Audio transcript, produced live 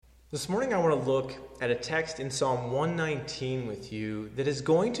This morning I want to look at a text in Psalm 119 with you that is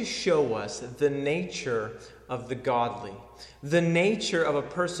going to show us the nature of the godly, the nature of a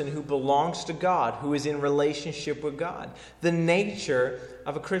person who belongs to God, who is in relationship with God, the nature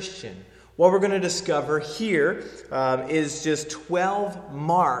of a Christian. What we're going to discover here is just 12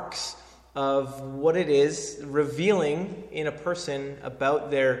 marks of what it is revealing in a person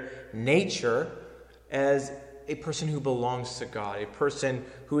about their nature as a person who belongs to God, a person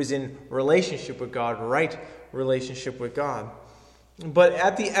who is in relationship with God, right relationship with God. But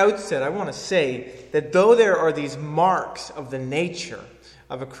at the outset, I want to say that though there are these marks of the nature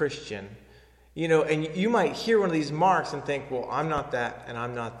of a Christian, and you might hear one of these marks and think, well, I'm not that, and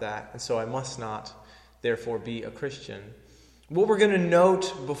I'm not that, and so I must not, therefore, be a Christian. What we're going to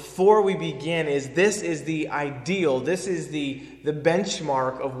note before we begin is this is the ideal, this is the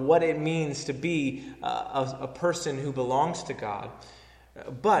benchmark of what it means to be a person who belongs to God.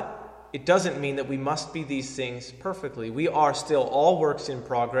 But it doesn't mean that we must be these things perfectly. We are still all works in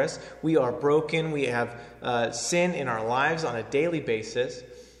progress. We are broken. We have sin in our lives on a daily basis.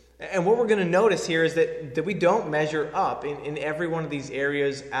 And what we're going to notice here is that we don't measure up in every one of these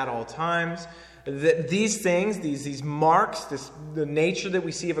areas at all times. That these things, these marks, the nature that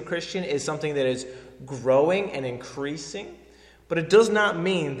we see of a Christian is something that is growing and increasing. But it does not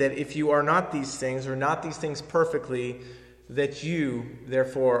mean that if you are not these things or not these things perfectly, that you,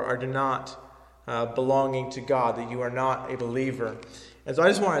 therefore, are not belonging to God, that you are not a believer. And so I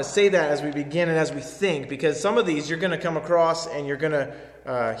just want to say that as we begin and as we think, because some of these you're going to come across and you're going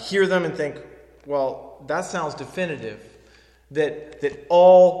to hear them and think, well, that sounds definitive, that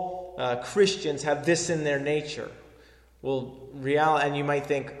all Christians have this in their nature. Well, and you might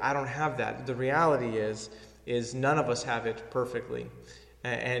think, I don't have that. The reality is none of us have it perfectly.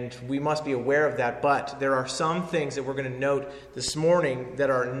 And we must be aware of that. But there are some things that we're going to note this morning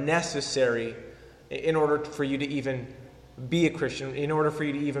that are necessary in order for you to even be a Christian, in order for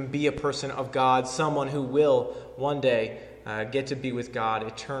you to even be a person of God, someone who will one day get to be with God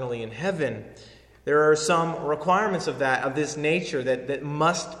eternally in heaven. There are some requirements of this nature that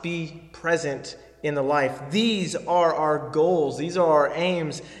must be present in the life. These are our goals. These are our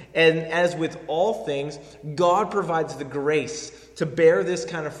aims. And as with all things, God provides the grace to bear this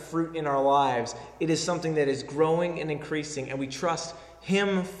kind of fruit in our lives. It is something that is growing and increasing, and we trust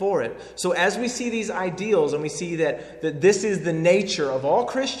Him for it. So as we see these ideals and we see that this is the nature of all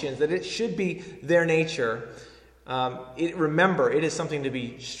Christians, that it should be their nature, remember, it is something to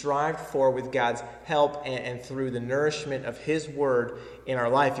be strived for with God's help and through the nourishment of His Word in our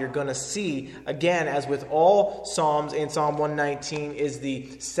life. You're going to see, again, as with all Psalms, in Psalm 119, is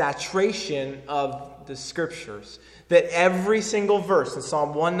the saturation of the Scriptures. That every single verse in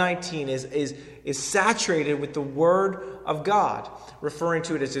Psalm 119 is saturated with the Word of God, referring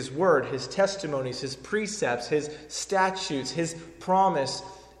to it as His Word, His testimonies, His precepts, His statutes, His promise.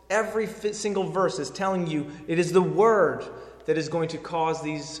 Every single verse is telling you it is the Word that is going to cause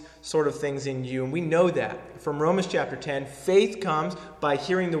these sort of things in you. And we know that from Romans chapter 10. Faith comes by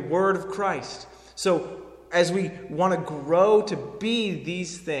hearing the Word of Christ. So as we want to grow to be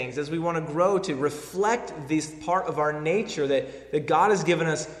these things, as we want to grow to reflect this part of our nature that God has given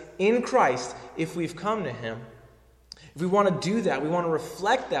us in Christ, if we've come to Him, if we want to do that, we want to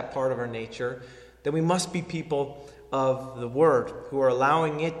reflect that part of our nature, then we must be people of the Word, who are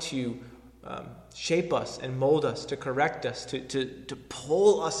allowing it to shape us and mold us, to correct us, to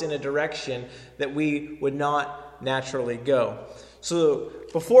pull us in a direction that we would not naturally go. So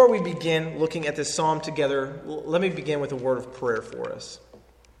before we begin looking at this psalm together, let me begin with a word of prayer for us.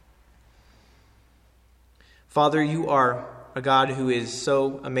 Father, you are a God who is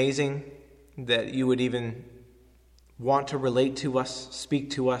so amazing that you would even want to relate to us, speak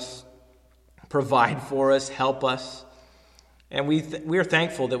to us, provide for us, help us. And we are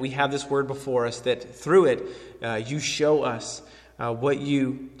thankful that we have this word before us, that through it you show us what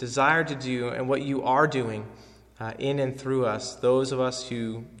you desire to do and what you are doing in and through us, those of us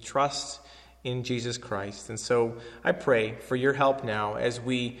who trust in Jesus Christ. And so I pray for your help now as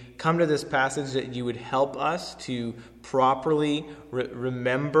we come to this passage, that you would help us to properly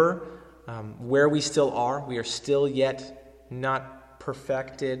remember where we still are. We are still yet not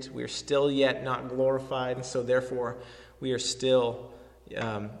perfected. We are still yet not glorified. And so therefore, we are still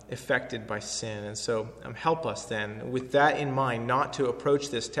affected by sin. And so help us then, with that in mind, not to approach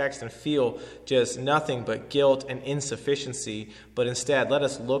this text and feel just nothing but guilt and insufficiency, but instead let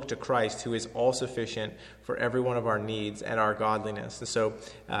us look to Christ, who is all sufficient for every one of our needs and our godliness. And so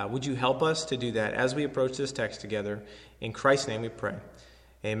would you help us to do that as we approach this text together? In Christ's name we pray.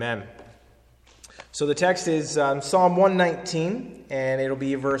 Amen. So the text is Psalm 119, and it'll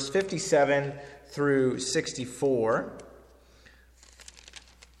be verse 57 through 64.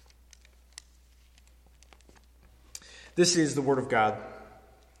 This is the word of God.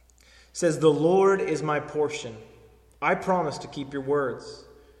 It says, "The Lord is my portion. I promise to keep your words.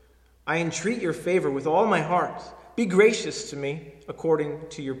 I entreat your favor with all my heart. Be gracious to me according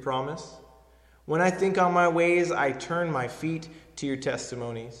to your promise. When I think on my ways, I turn my feet to your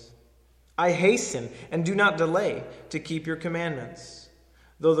testimonies. I hasten and do not delay to keep your commandments.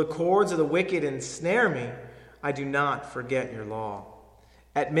 Though the cords of the wicked ensnare me, I do not forget your law.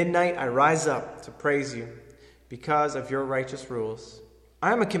 At midnight I rise up to praise you because of your righteous rules.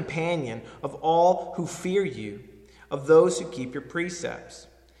 I am a companion of all who fear you, of those who keep your precepts.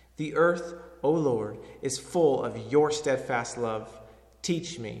 The earth, O Lord, is full of your steadfast love.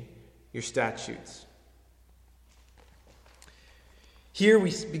 Teach me your statutes." Here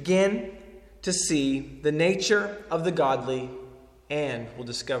we begin to see the nature of the godly, and we'll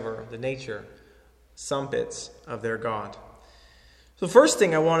discover the nature, some bits of their God. So the first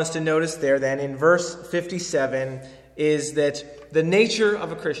thing I want us to notice there then in verse 57 is that the nature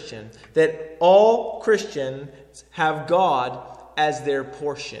of a Christian, that all Christians have God as their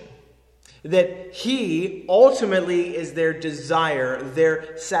portion. That He ultimately is their desire,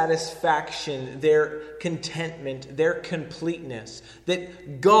 their satisfaction, their contentment, their completeness.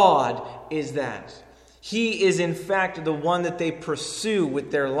 That God is that. He is in fact the one that they pursue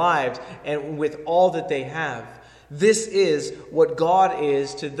with their lives and with all that they have. This is what God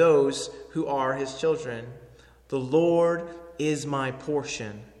is to those who are His children. "The Lord is my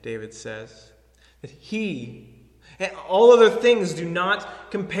portion," David says. That He, and all other things do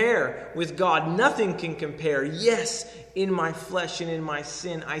not compare with God. Nothing can compare. Yes, in my flesh and in my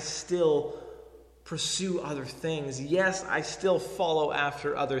sin, I still pursue other things. Yes, I still follow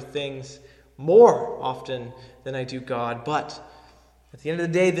after other things more often than I do God. But at the end of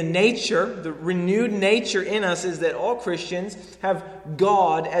the day, the nature, the renewed nature in us is that all Christians have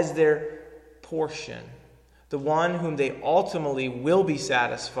God as their portion. The one whom they ultimately will be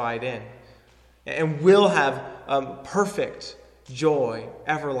satisfied in. And will have perfect joy,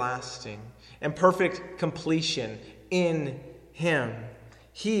 everlasting, and perfect completion in Him.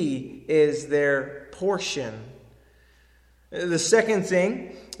 He is their portion. The second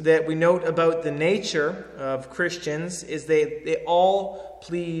thing that we note about the nature of Christians is they all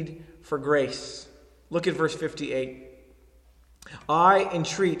plead for grace. Look at verse 58. "I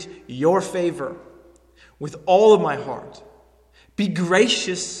entreat your favor with all of my heart. Be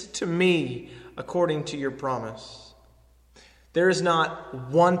gracious to me according to your promise." There is not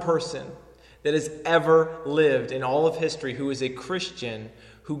one person that has ever lived in all of history who is a Christian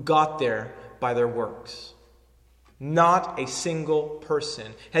who got there by their works. Not a single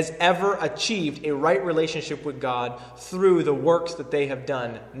person has ever achieved a right relationship with God through the works that they have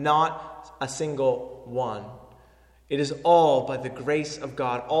done. Not a single one. It is all by the grace of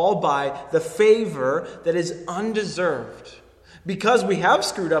God, all by the favor that is undeserved. Because we have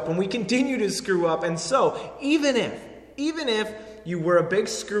screwed up and we continue to screw up. And so, even if you were a big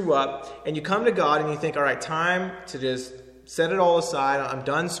screw up and you come to God and you think, all right, time to just set it all aside. I'm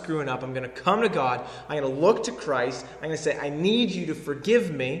done screwing up. I'm going to come to God. I'm going to look to Christ. I'm going to say, I need you to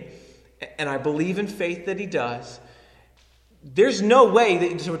forgive me. And I believe in faith that He does. There's no way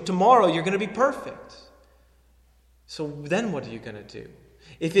that tomorrow you're going to be perfect. So then what are you going to do?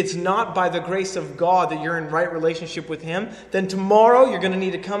 If it's not by the grace of God that you're in right relationship with Him, then tomorrow you're going to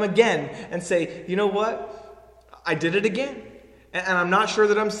need to come again and say, you know what? I did it again. And I'm not sure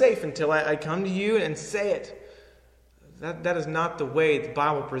that I'm safe until I come to you and say it. That is not the way the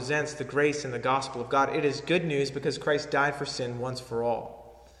Bible presents the grace and the gospel of God. It is good news because Christ died for sin once for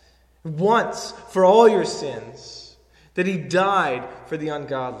all. Once for all your sins. That He died for the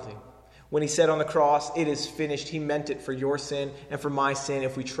ungodly. When He said on the cross, "It is finished," He meant it for your sin and for my sin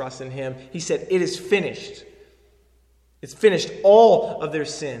if we trust in Him. He said, "It is finished." It's finished all of their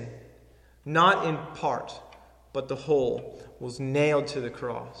sin. Not in part, but the whole was nailed to the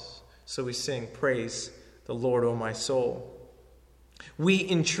cross. So we sing, "Praise the Lord, O my soul." We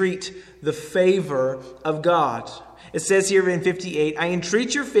entreat the favor of God. It says here in 58, "I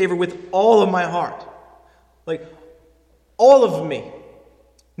entreat your favor with all of my heart." Like, all of me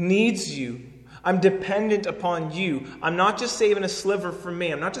needs you. I'm dependent upon you. I'm not just saving a sliver for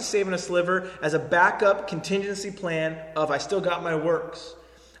me. I'm not just saving a sliver as a backup contingency plan of I still got my works.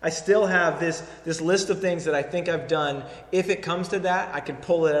 I still have this list of things that I think I've done. If it comes to that, I can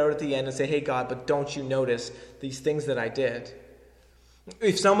pull it out at the end and say, hey, God, but don't you notice these things that I did?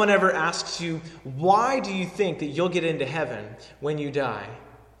 If someone ever asks you, why do you think that you'll get into heaven when you die?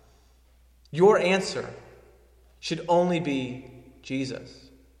 Your answer should only be Jesus.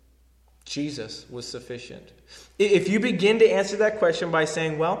 Jesus was sufficient. If you begin to answer that question by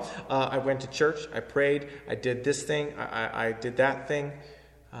saying, well, I went to church, I prayed, I did this thing, I did that thing,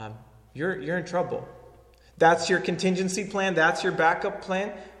 you're in trouble. That's your contingency plan? That's your backup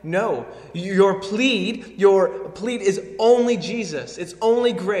plan? No. Your plead is only Jesus. It's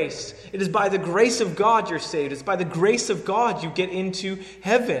only grace. It is by the grace of God you're saved. It's by the grace of God you get into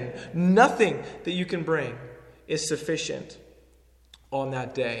heaven. Nothing that you can bring is sufficient on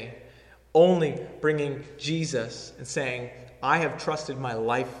that day. Only bringing Jesus and saying, I have trusted my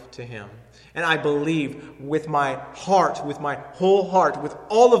life to him. And I believe with my heart, with my whole heart, with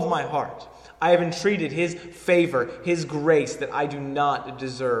all of my heart, I have entreated his favor, his grace that I do not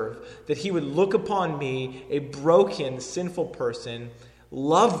deserve. That he would look upon me, a broken, sinful person,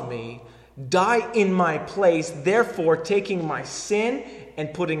 love me, die in my place, therefore taking my sin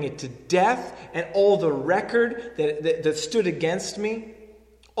and putting it to death, and all the record that stood against me,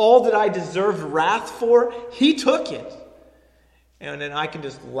 all that I deserved wrath for, he took it. And then I can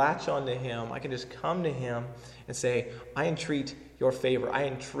just latch onto him. I can just come to him and say, I entreat your favor. I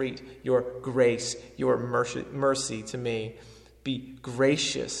entreat your grace, your mercy to me. Be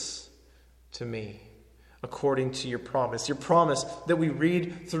gracious to me according to your promise. Your promise that we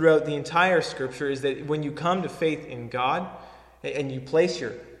read throughout the entire Scripture is that when you come to faith in God and you place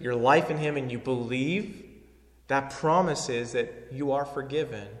your life in him and you believe, that promise is that you are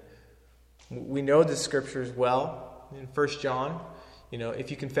forgiven. We know the Scriptures well. In 1 John, if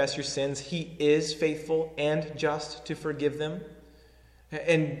you confess your sins, he is faithful and just to forgive them.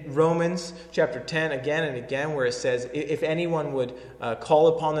 In Romans chapter 10, again and again, where it says, if anyone would call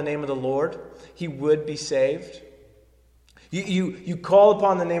upon the name of the Lord, he would be saved. You call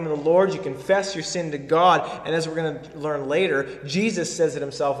upon the name of the Lord, you confess your sin to God, and as we're going to learn later, Jesus says it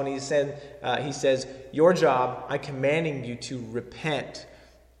himself when he says, your job, I'm commanding you to repent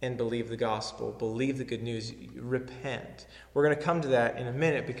and believe the gospel, believe the good news, repent. We're going to come to that in a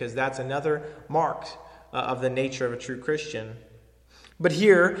minute because that's another mark of the nature of a true Christian. But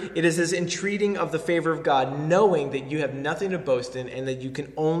here, it is this entreating of the favor of God, knowing that you have nothing to boast in and that you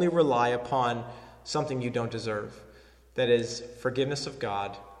can only rely upon something you don't deserve. That is forgiveness of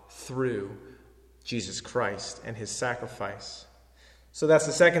God through Jesus Christ and his sacrifice. So that's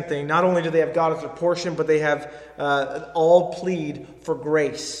the second thing. Not only do they have God as their portion, but they have all plead for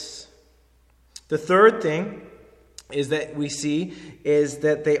grace. The third thing is that we see is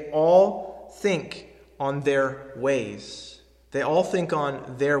that they all think on their ways. They all think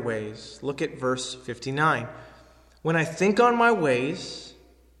on their ways. Look at verse 59. When I think on my ways,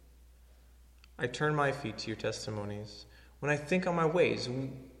 I turn my feet to your testimonies. When I think on my ways,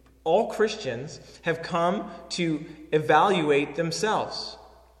 all Christians have come to evaluate themselves.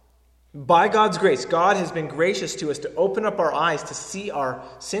 By God's grace, God has been gracious to us to open up our eyes to see our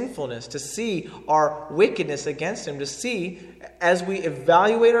sinfulness, to see our wickedness against him, to see, as we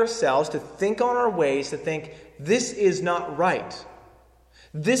evaluate ourselves, to think on our ways, to think, this is not right.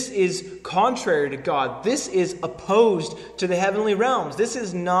 This is contrary to God. This is opposed to the heavenly realms. This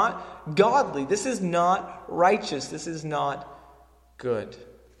is not godly. This is not righteous. This is not good.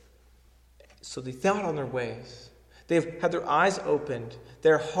 So they thought on their ways. They've had their eyes opened,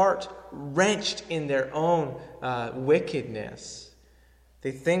 their heart wrenched in their own wickedness.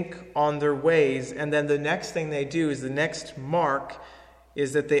 They think on their ways, and then the next thing they do is the next mark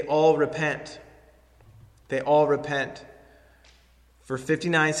is that they all repent. They all repent. Verse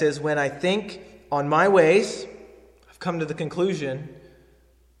 59 says, when I think on my ways, I've come to the conclusion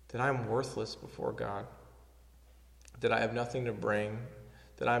that I'm worthless before God, that I have nothing to bring,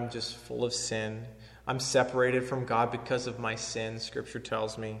 that I'm just full of sin. I'm separated from God because of my sin, Scripture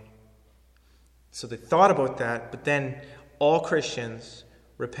tells me. So they thought about that, but then all Christians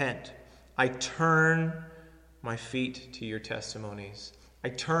repent. I turn my feet to your testimonies. I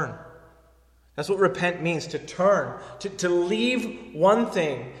turn. That's what repent means, to turn, to leave one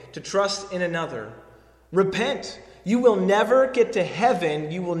thing, to trust in another. Repent. You will never get to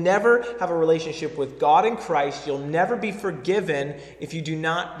heaven. You will never have a relationship with God in Christ. You'll never be forgiven if you do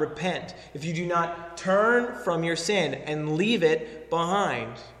not repent, if you do not turn from your sin and leave it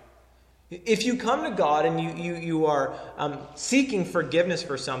behind. If you come to God and you are seeking forgiveness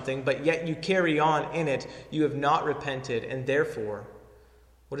for something, but yet you carry on in it, you have not repented, and therefore,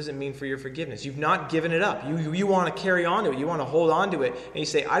 what does it mean for your forgiveness? You've not given it up. You want to carry on to it. You want to hold on to it. And you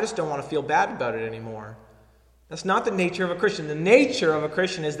say, I just don't want to feel bad about it anymore. That's not the nature of a Christian. The nature of a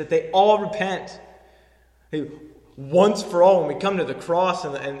Christian is that they all repent. once for all, when we come to the cross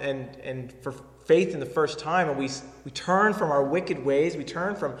and for faith in the first time, and we turn from our wicked ways, we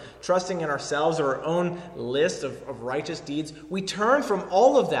turn from trusting in ourselves or our own list of righteous deeds, we turn from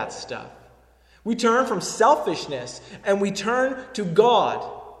all of that stuff. We turn from selfishness and we turn to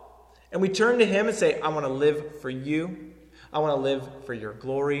God. And we turn to Him and say, I want to live for you. I want to live for your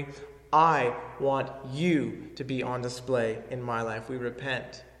glory. I want you to be on display in my life. We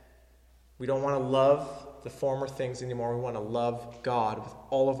repent. We don't want to love the former things anymore. We want to love God with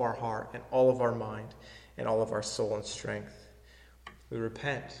all of our heart and all of our mind and all of our soul and strength. We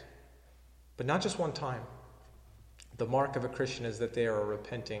repent. But not just one time. The mark of a Christian is that they are a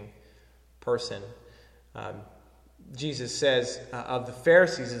repenting person. Jesus says of the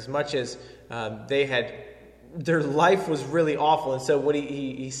Pharisees, as much as their life was really awful, and so what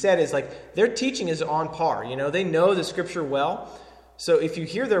he said is like their teaching is on par. They know the Scripture well. So if you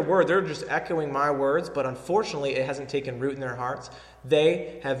hear their word, they're just echoing my words, but unfortunately it hasn't taken root in their hearts.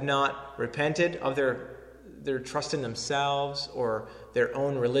 They have not repented of their trust in themselves or their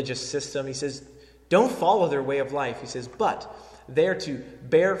own religious system. He says, don't follow their way of life. He says, but they are to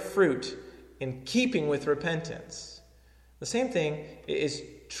bear fruit in keeping with repentance. The same thing is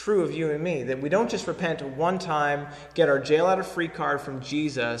true of you and me, that we don't just repent one time, get our jail out of free card from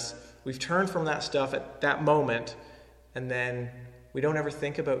Jesus. We've turned from that stuff at that moment, and then we don't ever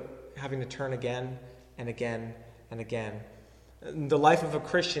think about having to turn again and again and again. The life of a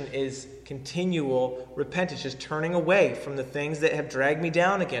Christian is continual repentance, just turning away from the things that have dragged me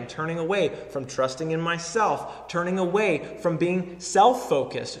down again, turning away from trusting in myself, turning away from being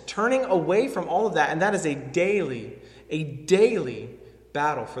self-focused, turning away from all of that. And that is a daily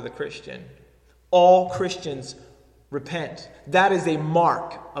battle for the Christian. All Christians repent. That is a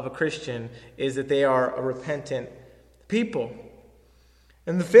mark of a Christian, is that they are a repentant people.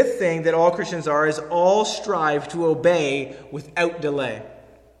 And the fifth thing that all Christians are is all strive to obey without delay.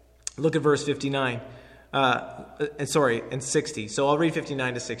 Look at verse 59. And 60. So I'll read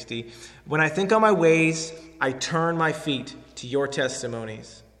 59 to 60. When I think on my ways, I turn my feet to your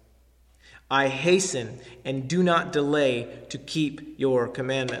testimonies. I hasten and do not delay to keep your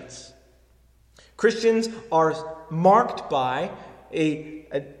commandments. Christians are marked by a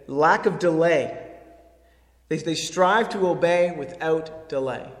lack of delay. They strive to obey without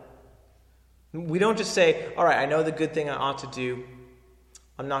delay. We don't just say, all right, I know the good thing I ought to do.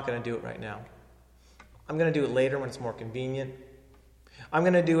 I'm not going to do it right now. I'm going to do it later when it's more convenient. I'm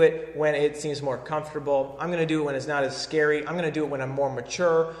going to do it when it seems more comfortable. I'm going to do it when it's not as scary. I'm going to do it when I'm more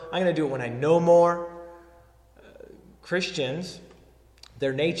mature. I'm going to do it when I know more. Christians,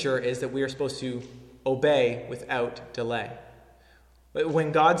 their nature is that we are supposed to obey without delay.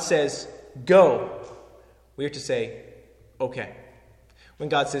 When God says, go, we are to say, okay. When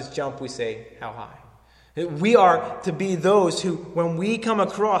God says jump, we say, how high? We are to be those who, when we come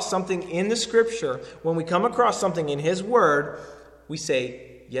across something in the Scripture, when we come across something in His Word, we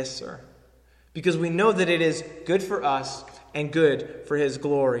say, yes, sir. Because we know that it is good for us and good for His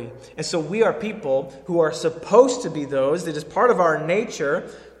glory. And so we are people who are supposed to be those, that is part of our nature,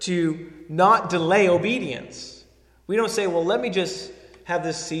 to not delay obedience. We don't say, well, let me just have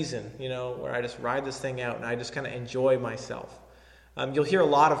this season, where I just ride this thing out and I just kind of enjoy myself. You'll hear a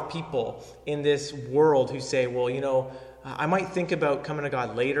lot of people in this world who say, well, I might think about coming to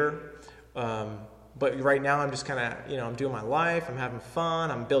God later, but right now I'm just kind of, I'm doing my life, I'm having fun,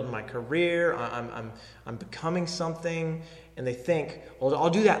 I'm building my career, I'm becoming something, and they think, well,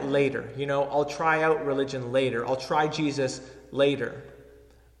 I'll do that later, I'll try out religion later, I'll try Jesus later.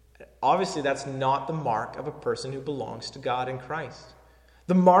 Obviously, that's not the mark of a person who belongs to God in Christ.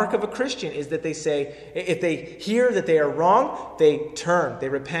 The mark of a Christian is that they say, if they hear that they are wrong, they turn, they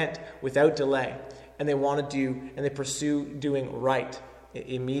repent without delay, and they want to do, and they pursue doing right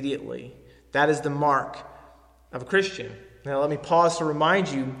immediately. That is the mark of a Christian. Now let me pause to remind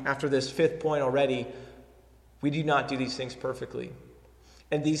you, after this fifth point already, we do not do these things perfectly.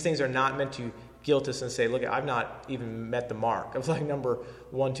 And these things are not meant to guilt us and say, look, I've not even met the mark. I was like number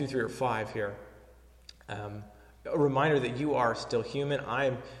 1, 2, 3, or 5 here. A reminder that you are still human. I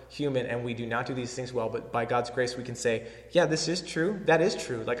am human, and we do not do these things well. But by God's grace, we can say, yeah, this is true. That is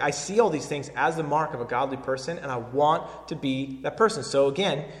true. Like, I see all these things as the mark of a godly person, and I want to be that person. So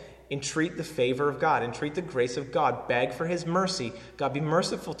again, entreat the favor of God. Entreat the grace of God. Beg for His mercy. God, be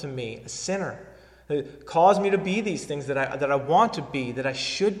merciful to me, a sinner. Cause me to be these things that I want to be, that I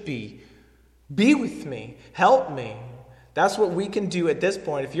should be. Be with me. Help me. That's what we can do at this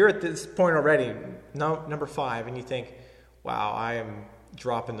point. If you're at this point already, number 5, and you think, wow, I am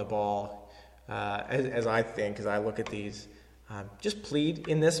dropping the ball, as I think, as I look at these, just plead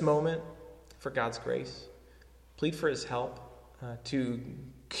in this moment for God's grace. plead for his help to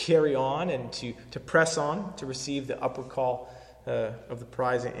carry on and to press on to receive the upward call of the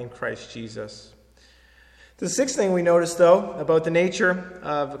prize in Christ Jesus. The sixth thing we notice, though, about the nature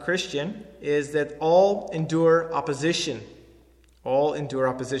of a Christian is that all endure opposition. All endure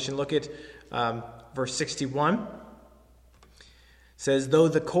opposition. Look at verse 61. It says, "Though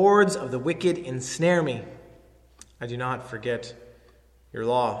the cords of the wicked ensnare me, I do not forget your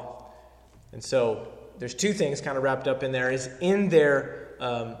law." And so there's two things kind of wrapped up in there. Is in their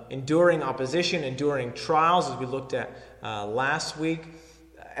enduring opposition, enduring trials, as we looked at last week.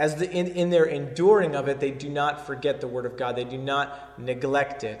 In their enduring of it, they do not forget the Word of God. They do not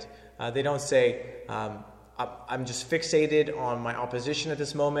neglect it. They don't say, I'm just fixated on my opposition at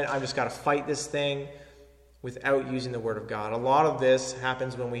this moment. I've just got to fight this thing without using the Word of God. A lot of this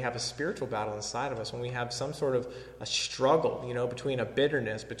happens when we have a spiritual battle inside of us, when we have some sort of a struggle, between a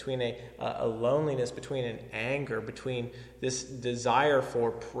bitterness, between a loneliness, between an anger, between this desire for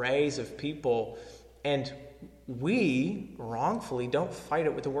praise of people. And we wrongfully don't fight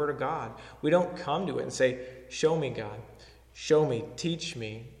it with the Word of God. We don't come to it and say, show me, God. Show me, teach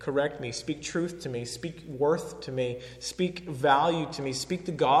me, correct me, speak truth to me, speak worth to me, speak value to me, speak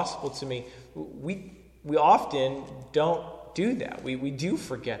the gospel to me. We often don't do that. We do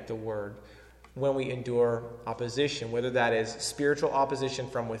forget the Word when we endure opposition, whether that is spiritual opposition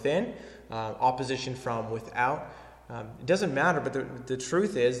from within, opposition from without. It doesn't matter, but the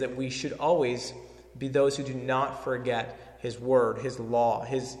truth is that we should always be those who do not forget His Word, His law,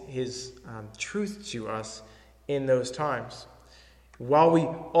 His truth to us in those times. While we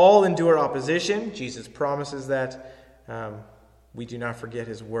all endure opposition, Jesus promises that we do not forget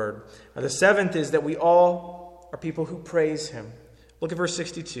His Word. The seventh is that we all are people who praise Him. Look at verse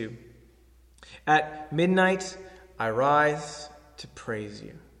 62. "At midnight I rise to praise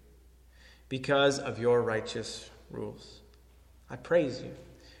you because of your righteous rules." I praise you.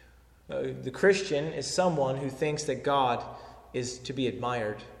 The Christian is someone who thinks that God is to be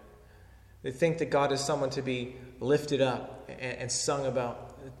admired. They think that God is someone to be lifted up and sung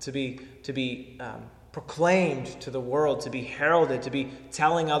about, to be proclaimed to the world, to be heralded, to be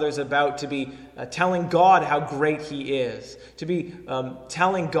telling others about, to be telling God how great He is, to be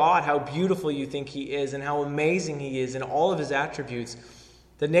telling God how beautiful you think He is and how amazing He is and all of His attributes.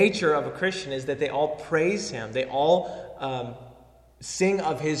 The nature of a Christian is that they all praise Him. They all sing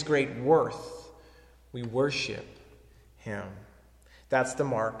of His great worth. We worship Him. That's the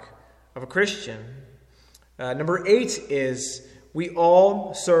mark of a Christian. Number 8 is we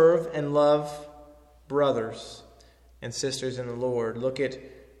all serve and love brothers and sisters in the Lord. Look at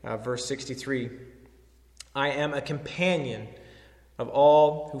verse 63. "I am a companion of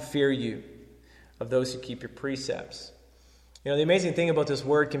all who fear you, of those who keep your precepts." The amazing thing about this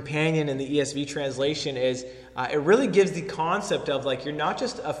word companion in the ESV translation is it really gives the concept of you're not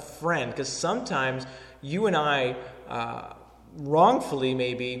just a friend, because sometimes you and I wrongfully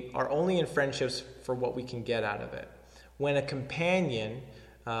maybe are only in friendships for what we can get out of it. When a companion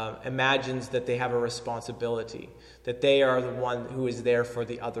imagines that they have a responsibility, that they are the one who is there for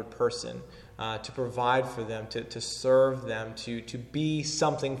the other person, to provide for them, to serve them, to be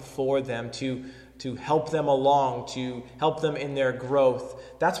something for them, to help them along, to help them in their growth.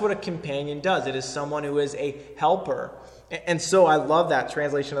 That's what a companion does. It is someone who is a helper. And so I love that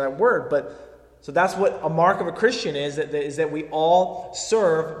translation of that word. So that's what a mark of a Christian is that we all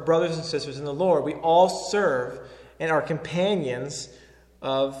serve brothers and sisters in the Lord. We all serve and are companions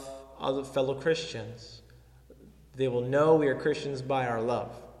of other fellow Christians. They will know we are Christians by our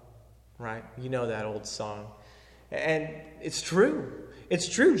love. Right? You know that old song. And it's true. It's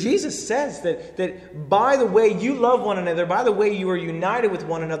true. Jesus says that by the way you love one another, by the way you are united with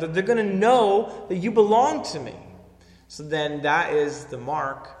one another, they're going to know that you belong to me. So then that is the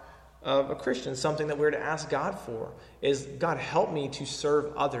mark of a Christian, something that we're to ask God for, is God, help me to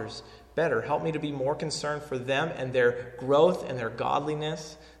serve others better. Help me to be more concerned for them and their growth and their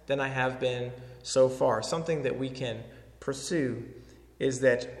godliness than I have been so far. Something that we can pursue is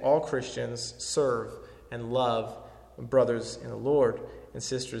that all Christians serve and love brothers in the Lord and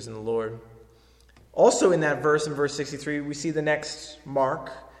sisters in the Lord. Also in that verse, in verse 63, we see the next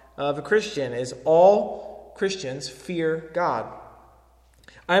mark of a Christian is all Christians fear God.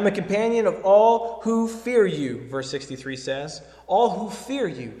 "I am a companion of all who fear you," verse 63 says. All who fear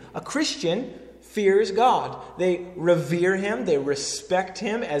you. A Christian fears God. They revere Him. They respect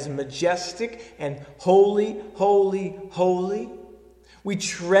Him as majestic and holy, holy, holy. We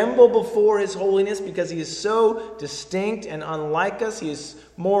tremble before His holiness because He is so distinct and unlike us. He is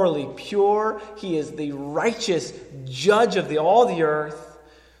morally pure. He is the righteous judge of all the earth.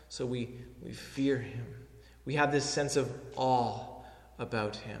 So we fear Him. We have this sense of awe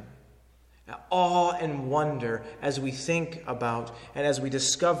about him. Awe and wonder as we think about and as we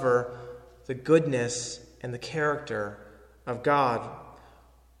discover the goodness and the character of God.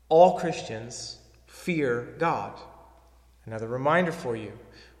 All Christians fear God. Another reminder for you,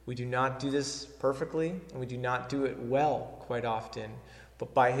 we do not do this perfectly and we do not do it well quite often,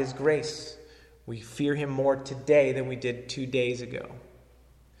 but by his grace, we fear him more today than we did 2 days ago.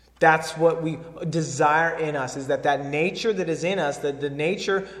 That's what we desire in us, is that nature that is in us, the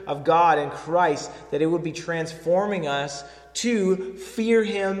nature of God and Christ, that it would be transforming us to fear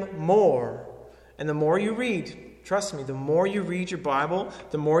him more. And the more you read, trust me, the more you read your Bible,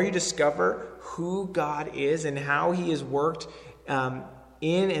 the more you discover who God is and how he has worked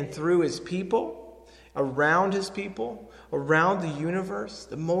in and through his people, around his people, around the universe.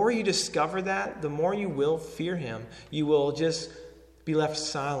 The more you discover that, the more you will fear him. You will just be left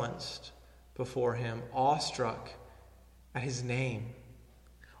silenced before him, awestruck at his name.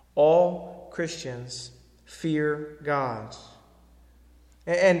 All Christians fear God.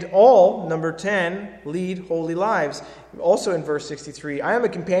 And all, number 10, lead holy lives. Also in verse 63, I am a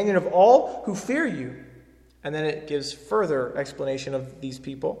companion of all who fear you. And then it gives further explanation of these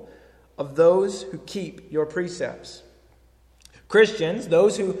people, of those who keep your precepts. Christians,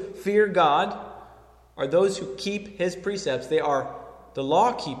 those who fear God, are those who keep his precepts. They are the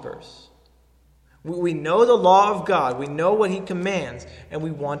law keepers. We know the law of God. We know what he commands, and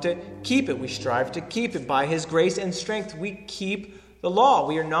we want to keep it. We strive to keep it. By his grace and strength, we keep the law.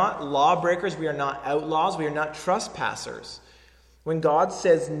 We are not lawbreakers. We are not outlaws. We are not trespassers. When God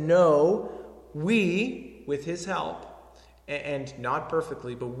says no, we, with his help, and not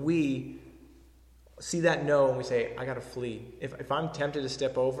perfectly, but we see that no and we say, I got to flee. If I'm tempted to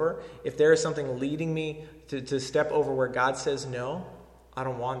step over, if there is something leading me to step over where God says no, I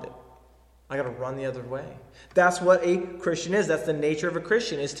don't want it. I got to run the other way. That's what a Christian is. That's the nature of a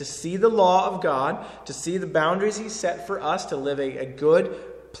Christian, is to see the law of God, to see the boundaries he set for us, to live a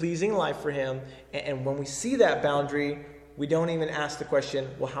good, pleasing life for him. And when we see that boundary, we don't even ask the question,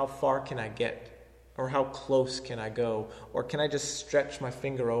 well, how far can I get? Or how close can I go? Or can I just stretch my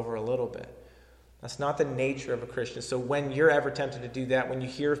finger over a little bit? That's not the nature of a Christian. So when you're ever tempted to do that, when you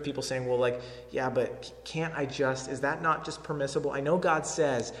hear of people saying, well, like, yeah, but can't I just, is that not just permissible? I know God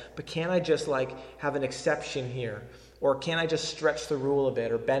says, but can't I just like have an exception here? Or can't I just stretch the rule a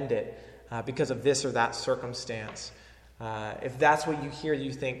bit or bend it because of this or that circumstance? If that's what you hear,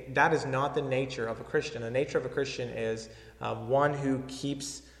 you think that is not the nature of a Christian. The nature of a Christian is one who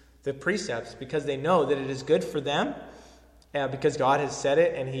keeps the precepts because they know that it is good for them. Because God has said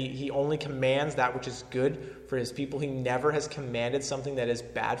it, and he only commands that which is good for his people. He never has commanded something that is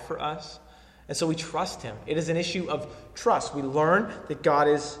bad for us. And so we trust him. It is an issue of trust. We learn that God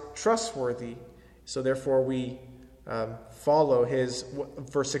is trustworthy. So therefore we follow his, what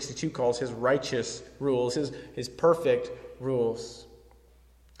verse 62 calls his righteous rules, his perfect rules.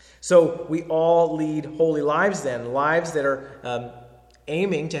 So we all lead holy lives then, lives that are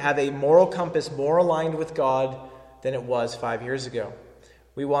aiming to have a moral compass more aligned with God than it was 5 years ago.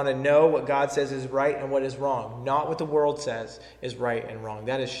 We want to know what God says is right and what is wrong, not what the world says is right and wrong.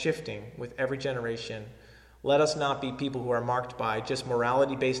 That is shifting with every generation. Let us not be people who are marked by just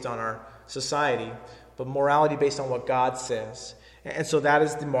morality based on our society, but morality based on what God says. And so that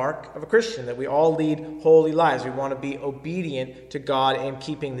is the mark of a Christian, that we all lead holy lives. We want to be obedient to God in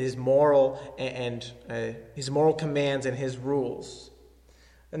keeping his moral and his moral commands and his rules.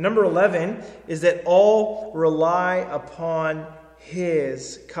 And number 11 is that all rely upon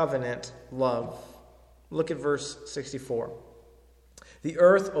his covenant love. Look at verse 64. The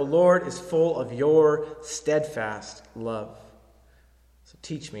earth, O Lord, is full of your steadfast love. So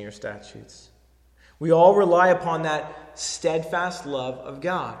teach me your statutes. We all rely upon that steadfast love of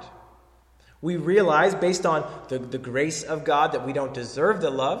God. We realize, based on the grace of God, that we don't deserve the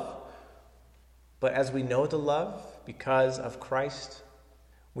love. But as we know the love because of Christ,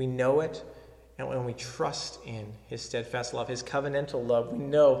 we know it, and when we trust in his steadfast love, his covenantal love, we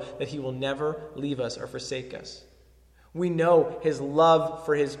know that he will never leave us or forsake us. We know his love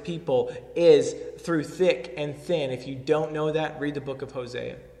for his people is through thick and thin. If you don't know that, read the book of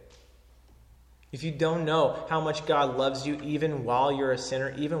Hosea. If you don't know how much God loves you even while you're a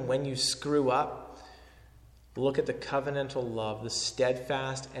sinner, even when you screw up, look at the covenantal love, the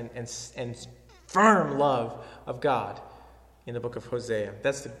steadfast and firm love of God in the book of Hosea.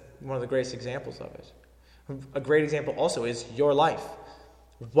 That's one of the greatest examples of it. A great example also is your life.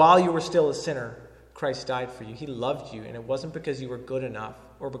 While you were still a sinner, Christ died for you. He loved you, and it wasn't because you were good enough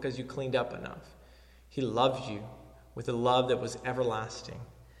or because you cleaned up enough. He loved you with a love that was everlasting.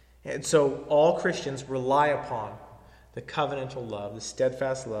 And so all Christians rely upon the covenantal love, the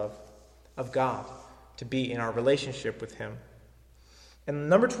steadfast love of God to be in our relationship with him. And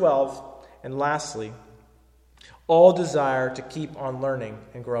number 12, and lastly, all desire to keep on learning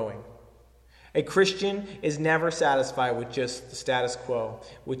and growing. A Christian is never satisfied with just the status quo,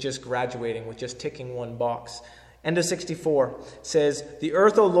 with just graduating, with just ticking one box. End of 64 says, "The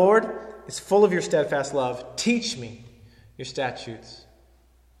earth, O Lord, is full of your steadfast love. Teach me your statutes."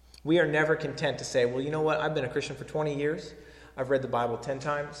 We are never content to say, well, you know what? I've been a Christian for 20 years. I've read the Bible 10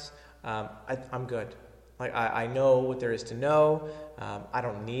 times. I'm good. Like I know what there is to know. I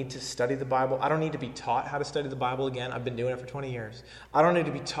don't need to study the Bible. I don't need to be taught how to study the Bible again. I've been doing it for 20 years. I don't need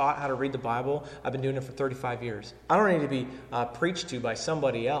to be taught how to read the Bible. I've been doing it for 35 years. I don't need to be preached to by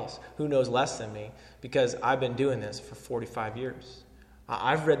somebody else who knows less than me because I've been doing this for 45 years.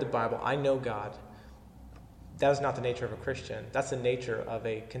 I've read the Bible. I know God. That is not the nature of a Christian. That's the nature of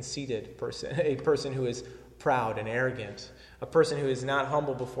a conceited person, a person who is proud and arrogant, a person who is not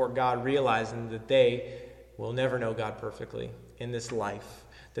humble before God, realizing that they will never know God perfectly in this life,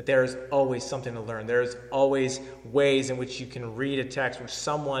 that there is always something to learn. There's always ways in which you can read a text which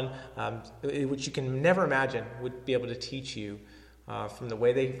someone, which you can never imagine would be able to teach you from the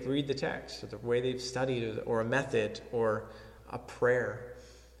way they read the text, or the way they've studied, or a method, or a prayer.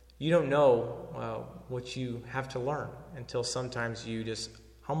 You don't know what you have to learn until sometimes you just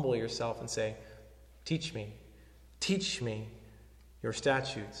humble yourself and say, teach me your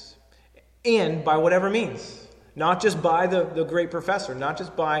statutes. And by whatever means, not just by the great professor, not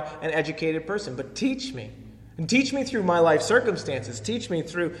just by an educated person, but teach me. And teach me through my life circumstances. Teach me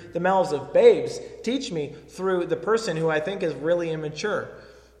through the mouths of babes. Teach me through the person who I think is really immature.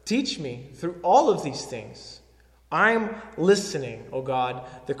 Teach me through all of these things. I'm listening, O God.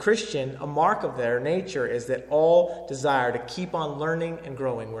 The Christian, a mark of their nature is that all desire to keep on learning and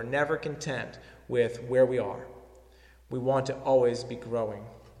growing. We're never content with where we are. We want to always be growing.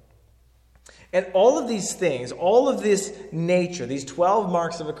 And all of these things, all of this nature, these 12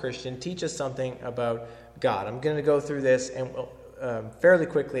 marks of a Christian teach us something about God. I'm going to go through this and fairly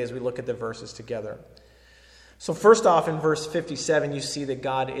quickly as we look at the verses together. So first off, in verse 57, you see that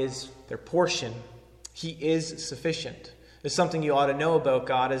God is their portion. He is sufficient. There's something you ought to know about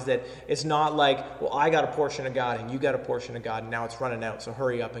God is that it's not like, well, I got a portion of God and you got a portion of God and now it's running out, so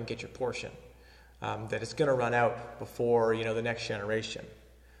hurry up and get your portion. That it's going to run out before, the next generation.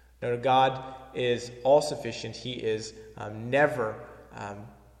 No, God is all-sufficient. He is never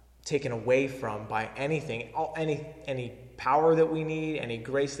taken away from by anything, any power that we need, any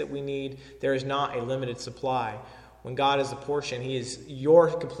grace that we need. There is not a limited supply. When God is the portion, he is your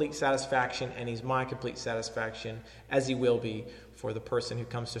complete satisfaction and he's my complete satisfaction, as he will be for the person who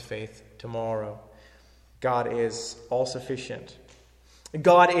comes to faith tomorrow. God is all-sufficient.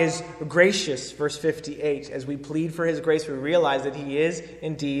 God is gracious, verse 58. As we plead for his grace, we realize that he is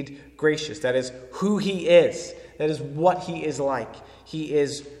indeed gracious. That is who he is. That is what he is like. He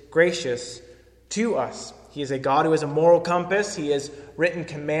is gracious to us. He is a God who has a moral compass. He has written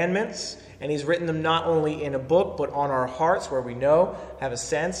commandments, and he's written them not only in a book, but on our hearts where we have a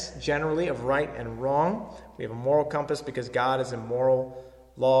sense generally of right and wrong. We have a moral compass because God is a moral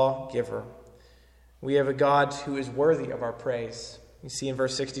lawgiver. We have a God who is worthy of our praise. You see in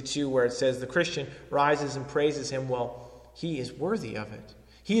verse 62 where it says the Christian rises and praises him. Well, he is worthy of it.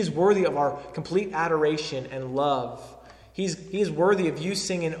 He is worthy of our complete adoration and love. He is worthy of you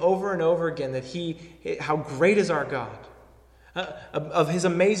singing over and over again that how great is our God, of his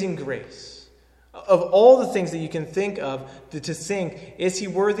amazing grace, of all the things that you can think of to sing. Is he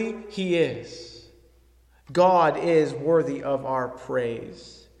worthy? He is. God is worthy of our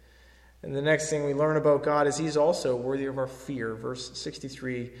praise. And the next thing we learn about God is he's also worthy of our fear. Verse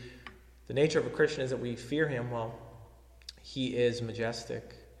 63, the nature of a Christian is that we fear him. Well, he is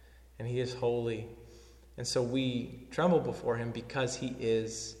majestic and he is holy. And so we tremble before him because he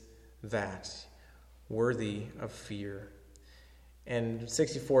is that, worthy of fear. And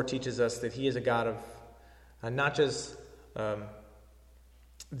 64 teaches us that he is a God of not just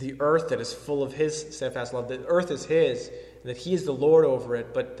the earth that is full of his steadfast love. The earth is his, and that he is the Lord over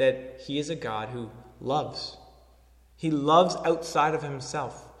it, but that he is a God who loves. He loves outside of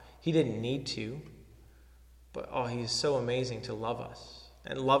himself. He didn't need to, but he is so amazing to love us.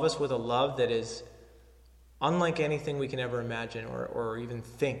 And love us with a love that is unlike anything we can ever imagine or even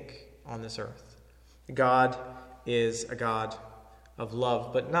think on this earth. God is a God of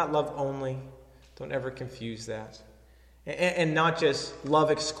love, but not love only. Don't ever confuse that. And not just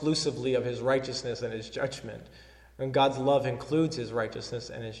love exclusively of his righteousness and his judgment. And God's love includes his righteousness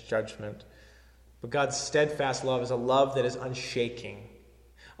and his judgment. But God's steadfast love is a love that is unshaking.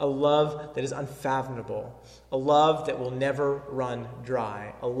 a love that is unfathomable, a love that will never run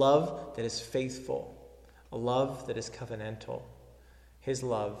dry, a love that is faithful, a love that is covenantal. His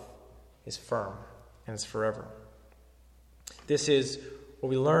love is firm and is forever. This is what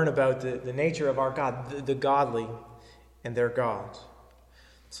we learn about the nature of our God, the godly and their God.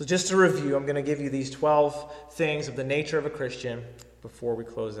 So just to review, I'm going to give you these 12 things of the nature of a Christian before we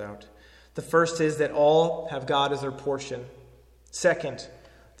close out. The first is that all have God as their portion. Second,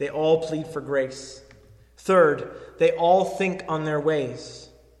 they all plead for grace. Third, they all think on their ways.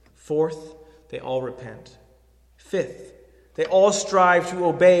 Fourth, they all repent. Fifth, they all strive to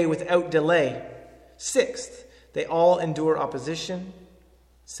obey without delay. Sixth, they all endure opposition.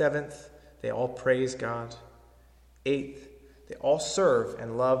 Seventh, they all praise God. Eighth, they all serve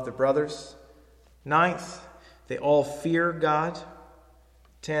and love their brothers. Ninth, they all fear God.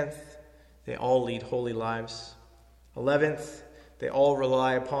 10th, they all lead holy lives. 11th, they all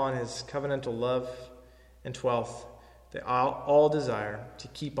rely upon his covenantal love. And 12th, they all desire to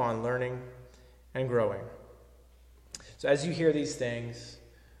keep on learning and growing. So as you hear these things,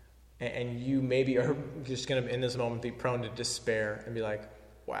 and you maybe are just going to, in this moment, be prone to despair and be like,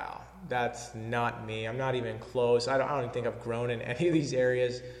 wow, that's not me. I'm not even close. I don't even think I've grown in any of these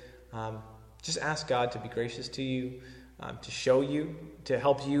areas. Just ask God to be gracious to you, to show you, to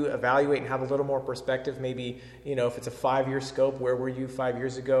help you evaluate and have a little more perspective. Maybe, if it's a 5-year scope, where were you 5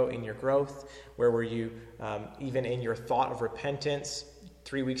 years ago in your growth? Where were you even in your thought of repentance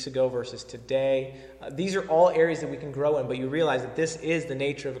 3 weeks ago versus today? These are all areas that we can grow in, but you realize that this is the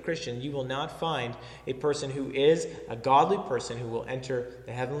nature of a Christian. You will not find a person who is a godly person who will enter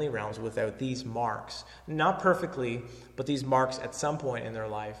the heavenly realms without these marks. Not perfectly, but these marks at some point in their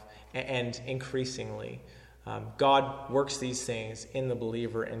life and increasingly. God works these things in the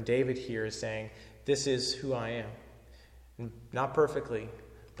believer, and David here is saying, this is who I am. And not perfectly,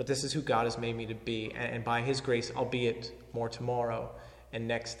 but this is who God has made me to be, and by his grace, albeit more tomorrow and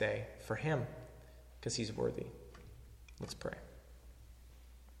next day for him, because he's worthy. Let's pray.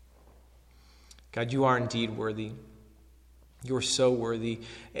 God, you are indeed worthy. You are so worthy.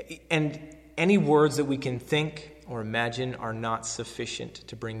 And any words that we can think or imagine are not sufficient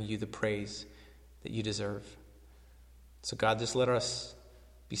to bring you the praise that you deserve. So God, just let us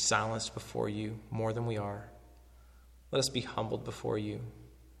be silenced before you more than we are. Let us be humbled before you.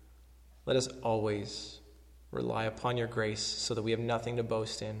 Let us always rely upon your grace so that we have nothing to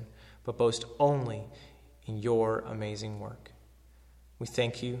boast in, but boast only in your amazing work. We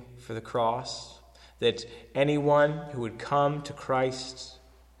thank you for the cross, that anyone who would come to Christ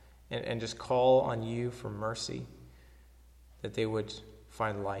and just call on you for mercy, that they would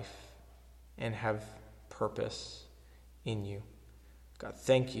find life and have purpose in you. God,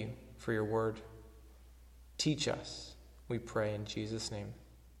 thank you for your word. Teach us, we pray in Jesus' name.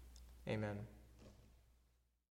 Amen.